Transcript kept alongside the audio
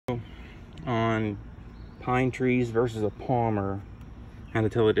on pine trees versus a palmer, how to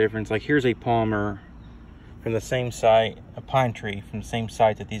tell the difference. Like here's a palmer from the same site, a pine tree from the same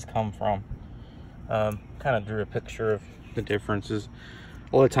site that these come from. Kind of drew a picture of the differences.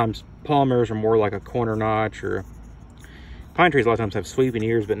 A lot of times palmers are more like a corner notch, or pine trees a lot of times have sweeping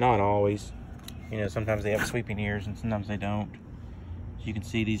ears, but not always. You know, sometimes they have sweeping ears and sometimes they don't. So you can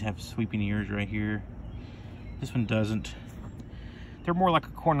see these have sweeping ears right here. This one doesn't. They're more like a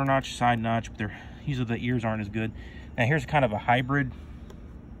corner notch, side notch, but they're usually the ears aren't as good. Now here's kind of a hybrid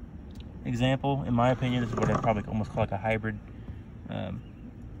example, in my opinion. This is what I'd probably almost call like a hybrid,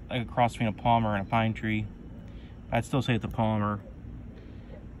 like a cross between a palmer and a pine tree. I'd still say it's a palmer.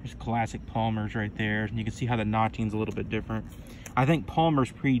 There's classic palmers right there, and you can see how the notching's a little bit different. I think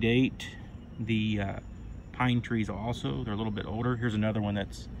palmers predate the pine trees also. They're a little bit older. Here's another one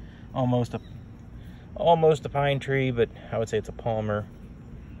that's almost a pine tree, but I would say it's a palmer.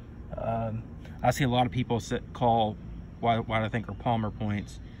 I see a lot of people call what I think are palmer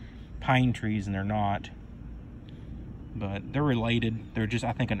points pine trees, and they're not. But they're related. They're just,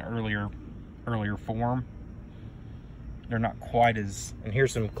 I think, an earlier form. They're not quite as, and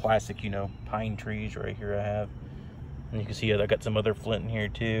here's some classic, you know, pine trees right here I have. And you can see I got some other flint in here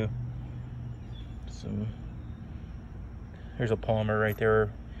too. Here's a palmer right there.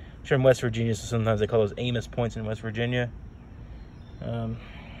 I'm sure in West Virginia, so sometimes they call those Amos points in West Virginia.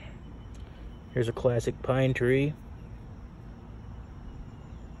 Here's a classic pine tree.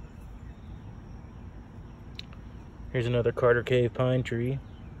 Here's another Carter Cave pine tree.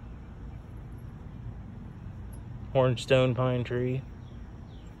 Hornstone pine tree.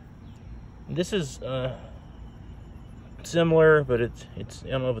 This is similar, but it's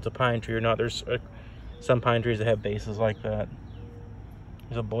I don't know if it's a pine tree or not. There's some pine trees that have bases like that.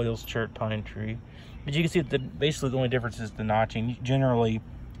 There's a Boyle's Chert pine tree, but you can see that basically the only difference is the notching. Generally,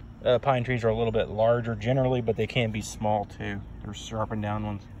 pine trees are a little bit larger generally, but they can be small too. There's sharpened down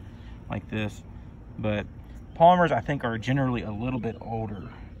ones like this, but palmers I think are generally a little bit older.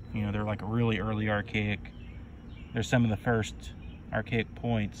 You know, they're like really early archaic. They're some of the first archaic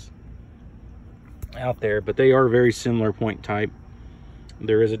points out there, but they are very similar point type.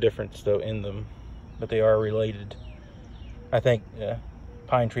 There is a difference though in them, but they are related. I think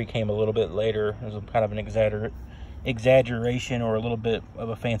pine tree came a little bit later. It was kind of an exaggeration or a little bit of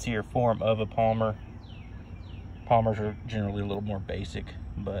a fancier form of a palmer. Palmers are generally a little more basic,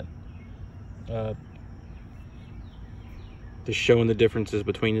 but just showing the differences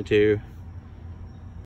between the two.